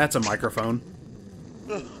 that's a microphone.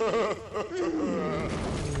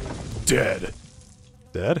 Dead.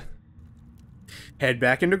 Dead? Head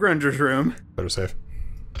back into Grunger's room. Better save.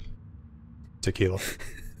 Tequila.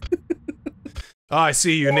 Oh, I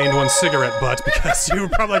see you named one cigarette butt because you were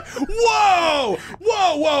probably like, whoa!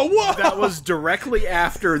 Whoa, whoa, whoa! That was directly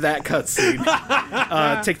after that cutscene.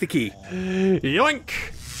 Take the key. Yoink!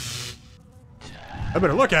 I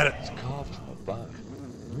better look at it. It's carved from a bow.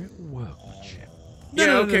 Real workmanship.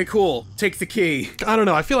 Yeah, okay, cool. Take the key. I don't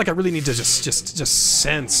know, I feel like I really need to just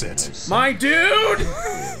sense it. My dude!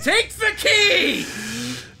 Take the key!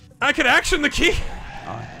 I can action the key!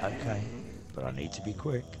 Okay, but I need to be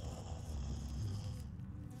quick.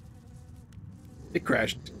 It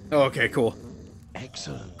crashed. Oh, okay, cool.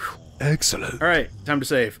 Excellent. Excellent. Alright, time to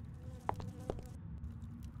save.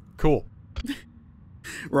 Cool.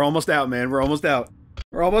 We're almost out, man. We're almost out.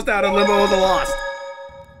 We're almost out of Limbo of the Lost.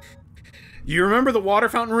 You remember the water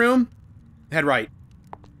fountain room? Head right.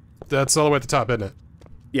 That's all the way at the top, isn't it?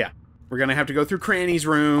 Yeah. We're gonna have to go through Cranny's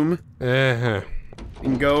room Uh-huh.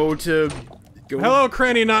 and go to... Hello,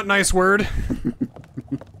 Cranny, not nice word.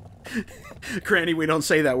 Cranny, we don't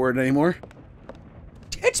say that word anymore.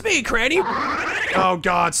 It's me, Cranny! Oh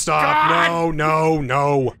god, stop. God! No, no,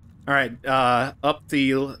 no. Alright, up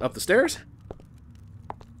the stairs?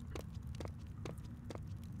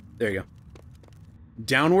 There you go.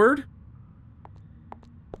 Downward.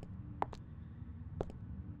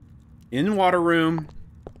 In water room.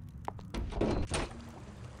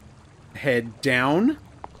 Head down.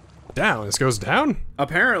 Down? This goes down?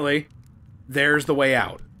 Apparently, there's the way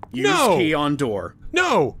out. Use No! key on door.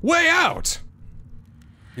 No! Way out!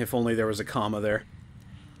 If only there was a comma there.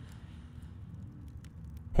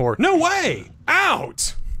 Or, no way!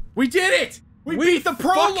 Out! We did it! We beat the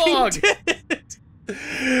prologue! Fucking did it!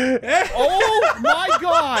 Oh my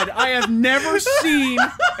god! I have never seen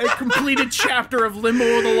a completed chapter of Limbo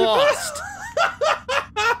of the Lost.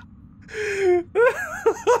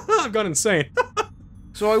 I've gone insane.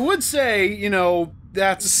 So I would say, you know,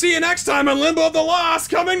 that's... See you next time on Limbo of the Lost,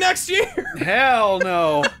 coming next year! Hell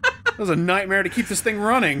no. That was a nightmare to keep this thing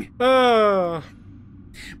running. But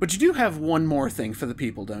you do have one more thing for the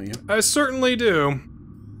people, don't you? I certainly do.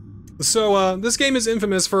 So, this game is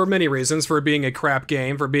infamous for many reasons. For being a crap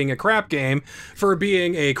game, for being a crap game, for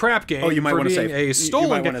being a crap game, Oh, you might for want to being save. a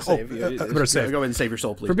stolen game. You might want to save. Better save. Go ahead and save your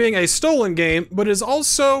soul, please. For being a stolen game, but is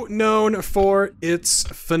also known for its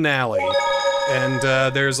finale. And,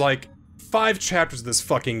 there's like 5 chapters of this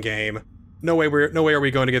fucking game. No way are we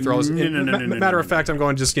going to get through all this. Matter of fact, I'm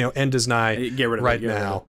going to just, you know, end as nigh Get rid of right it,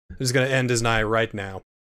 now. I'm just gonna end as nigh right now.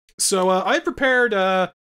 So, I prepared,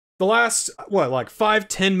 the last, what, like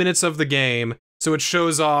 5-10 minutes of the game, so it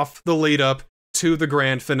shows off the lead up to the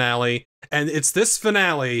grand finale, and it's this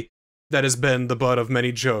finale that has been the butt of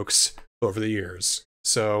many jokes over the years.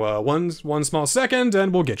 So, one small second,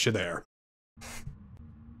 and we'll get you there.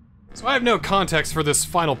 So I have no context for this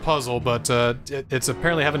final puzzle, but it's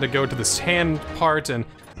apparently having to go to this hand part and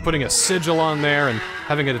putting a sigil on there and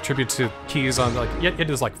having it attribute to keys on, like, it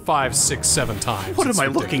is like 5, 6, 7 times. What It's am I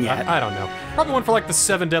ridiculous. looking at? I don't know. Probably one for like the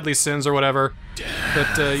 7 deadly sins or whatever.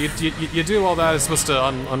 But you do all that, it's supposed to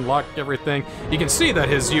unlock everything. You can see that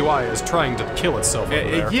his UI is trying to kill itself over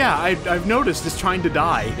there. Yeah, I've noticed it's trying to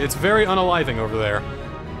die. It's very unaliving over there.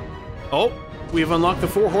 Oh, we've unlocked the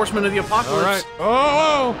 4 horsemen of the apocalypse. Alright.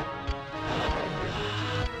 Oh!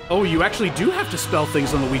 Oh, you actually do have to spell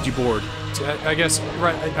things on the Ouija board. I guess,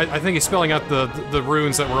 right, I think he's spelling out the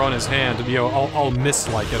runes that were on his hand, you know, all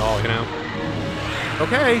miss-like it all, you know?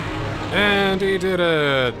 Okay. And he did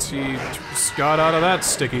it! He got out of that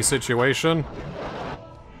sticky situation.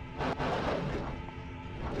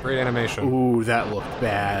 Great animation. Ooh, that looked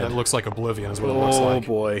bad. That looks like Oblivion is what it looks like. Oh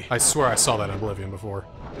boy. I swear I saw that in Oblivion before.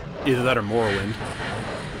 Either that or Morrowind.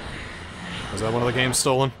 Was that one of the games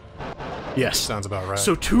stolen? Yes. Sounds about right.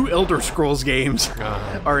 So 2 Elder Scrolls games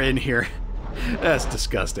are in here. That's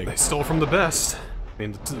disgusting. They stole from the best. I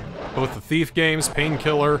mean, both the Thief games,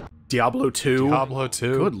 Painkiller, Diablo 2. Diablo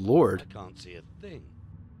 2. Good lord. Can't see a thing.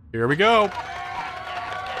 Here we go.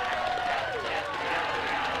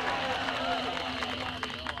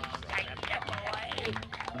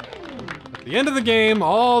 At the end of the game,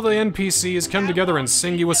 all the NPCs come together and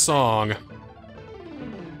sing you a song.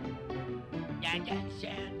 That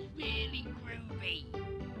sounds really groovy.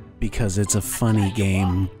 Because it's a funny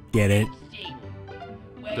game. Get it?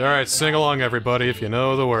 Alright, sing along everybody if you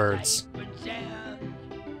know the words.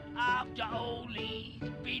 After all he's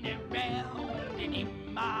been around, and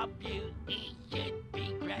in my view he should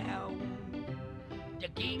be crowned.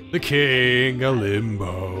 The King of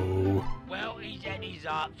Limbo. Well, he's had his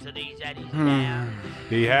ups and he's had his downs.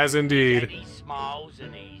 He has He's had indeed. his smiles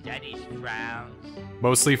and he's had his frowns.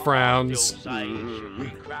 Mostly frowns. Still say he should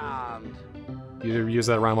be crowned. You used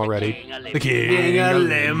that rhyme already. The The King of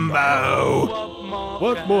Limbo.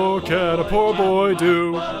 What more can a poor boy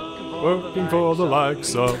do? Working for the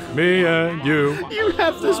likes of me and you. You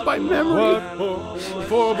have this by memory. What more the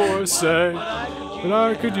poor boys say? That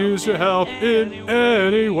I could use your help in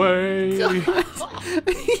any way. You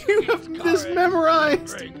have this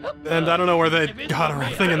memorized. And I don't know where they got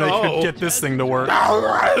around thinking they could get this thing to work.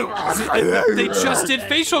 They just did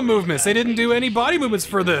facial movements. They didn't do any body movements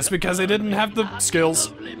for this because they didn't have the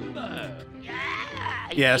skills.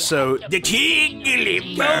 Yeah, so The King of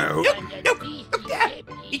Limbo. Look,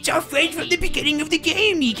 it's our friend from the beginning of the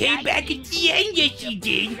game. He came back at the end, yes he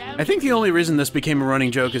did. I think the only reason this became a running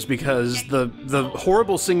joke is because the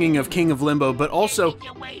horrible singing of King of Limbo, but also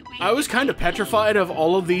I was kind of petrified of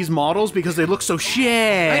all of these models because they look so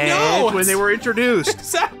shit I know, when they were introduced.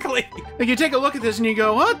 Exactly. Like you take a look at this and you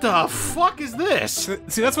go, what the fuck is this?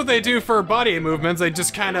 See, that's what they do for body movements. They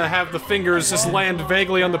just kind of have the fingers just land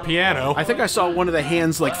vaguely on the piano. I think I saw one of the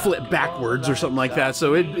hands like flip backwards or something like that,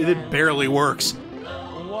 so it barely works.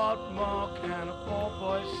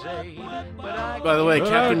 By the way,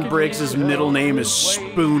 Captain Briggs' middle name is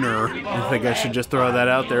Spooner. I think I should just throw that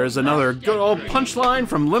out there as another good old punchline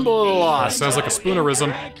from Limbo of the Lost. Sounds like a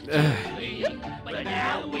spoonerism.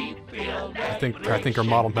 I think her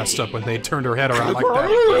model messed up when they turned her head around like that.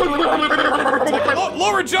 It's like,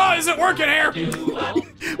 lower jaw isn't working here.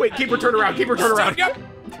 Wait, keep her turned around, keep her turned around. Yep.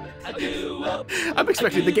 I'm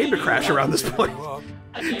expecting the game to crash around this point.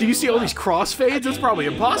 Do you see all these crossfades? It's probably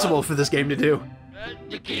impossible for this game to do.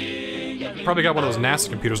 Probably got one of those NASA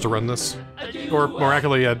computers to run this. Or more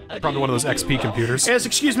accurately, probably one of those XP computers. Yes,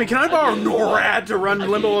 excuse me, can I borrow NORAD to run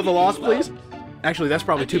Limbo of the Lost, please? Actually, that's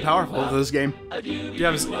probably too powerful for this game.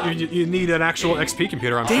 Yeah, you need an actual XP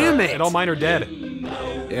computer, I'm sure. Damn it! And all mine are dead.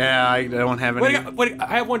 Yeah, I don't have any. Wait,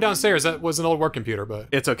 I have one downstairs. That was an old work computer, but...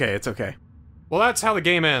 It's okay, it's okay. Well, that's how the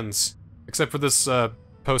game ends. Except for this,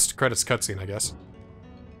 post-credits cutscene, I guess.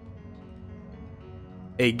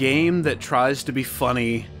 A game that tries to be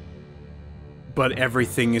funny, but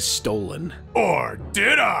everything is stolen. Or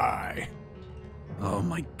did I? Oh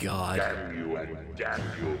my god. Damn you and damn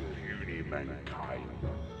your puny mankind.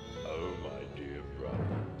 Oh, my dear brother.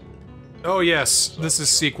 Oh yes, this is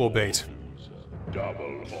sequel bait.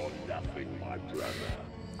 Double or nothing, my brother.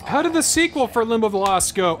 How did the sequel for Limbo of the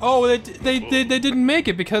Lost go? Oh, they didn't make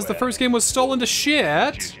it because the first game was stolen to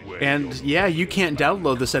shit. And yeah, you can't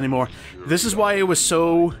download this anymore. This is why it was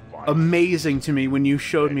so amazing to me when you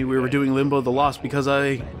showed me we were doing Limbo of the Lost, because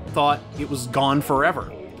I thought it was gone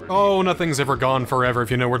forever. Oh, nothing's ever gone forever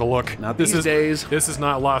if you know where to look. Not these days. This is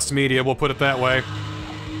not lost media, we'll put it that way.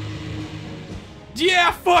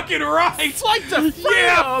 Yeah, fucking right! It's like the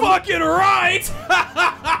yeah, fucking right!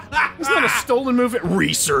 Isn't that a stolen move at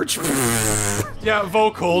research? Yeah,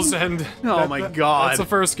 vocals and... Oh my god. That's the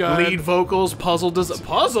first guy. Lead vocals, puzzle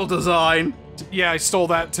design. Yeah, I stole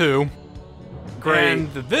that too. Great.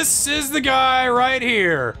 And this is the guy right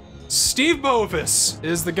here. Steve Bovis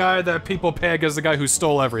is the guy that people peg as the guy who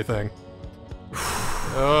stole everything.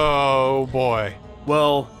 Oh boy.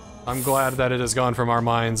 Well, I'm glad that it has gone from our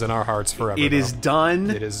minds and our hearts forever. it is done.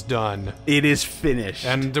 It is done. It is finished.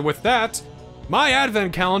 And with that, my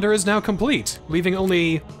advent calendar is now complete, leaving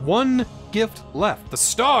only one gift left, the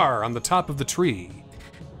star on the top of the tree.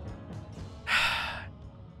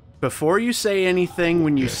 Before you say anything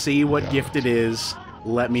when you see what gift it is,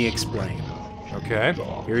 let me explain. Okay.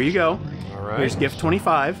 Here you go. All right. Here's gift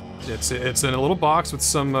 25. It's in a little box with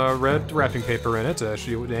some red wrapping paper in it.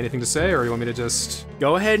 Anything to say, or you want me to just...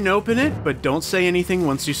 Go ahead and open it, but don't say anything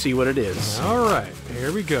once you see what it is. All right,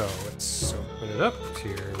 here we go. Let's open it up.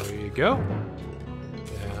 Here we go.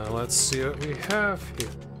 Now let's see what we have here.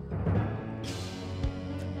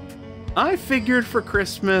 I figured for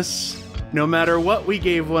Christmas, no matter what we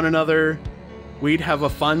gave one another, we'd have a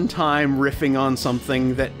fun time riffing on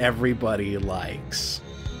something that everybody likes.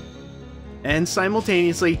 And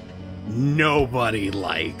simultaneously, nobody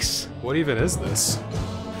likes. What even is this?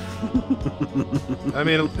 I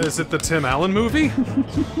mean, is it the Tim Allen movie?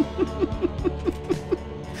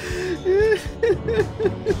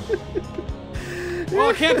 Well,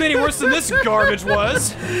 it can't be any worse than this garbage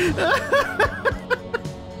was.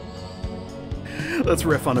 Let's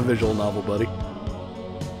riff on a visual novel, buddy.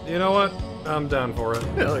 You know what? I'm down for it.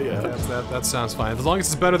 Hell yeah. That sounds fine. As long as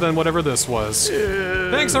it's better than whatever this was.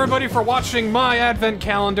 Thanks everybody for watching my advent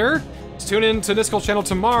calendar. Tune in to Niskel's channel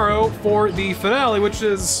tomorrow for the finale, which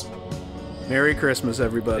is... Merry Christmas,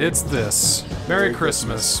 everybody. It's this. Merry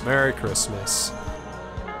Christmas. Merry Christmas.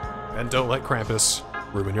 And don't let Krampus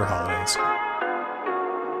ruin your holidays.